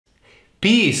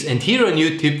Peace, and here a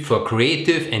new tip for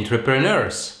creative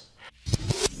entrepreneurs.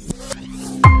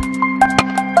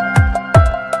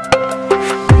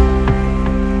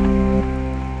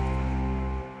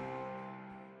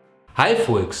 Hi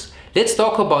folks, let's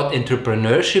talk about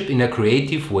entrepreneurship in a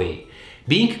creative way.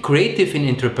 Being creative in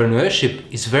entrepreneurship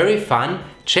is very fun,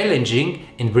 challenging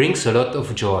and brings a lot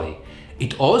of joy.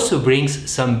 It also brings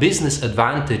some business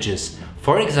advantages.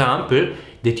 For example,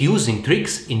 that using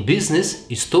tricks in business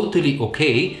is totally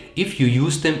okay if you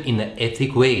use them in an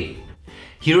ethical way.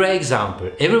 Here an example.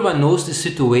 Everyone knows the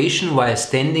situation while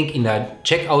standing in a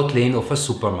checkout lane of a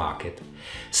supermarket.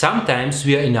 Sometimes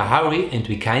we are in a hurry and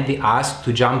we kindly ask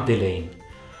to jump the lane.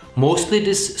 Mostly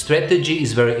this strategy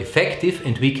is very effective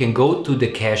and we can go to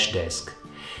the cash desk.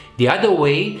 The other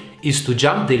way is to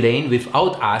jump the lane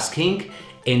without asking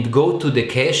and go to the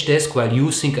cash desk while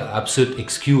using an absurd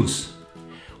excuse.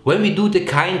 When we do the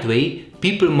kind way,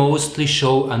 people mostly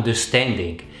show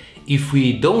understanding. If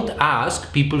we don't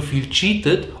ask, people feel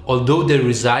cheated, although the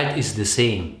result is the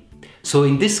same. So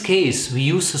in this case, we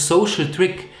use a social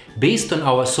trick based on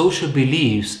our social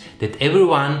beliefs that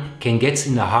everyone can get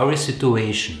in a hurry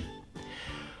situation.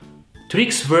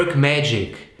 Tricks work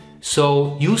magic,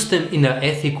 so use them in an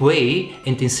ethical way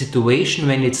and in situation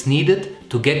when it's needed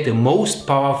to get the most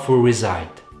powerful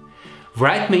result.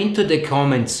 Write me into the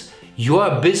comments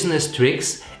your business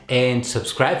tricks and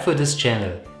subscribe for this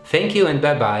channel. Thank you and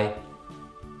bye bye.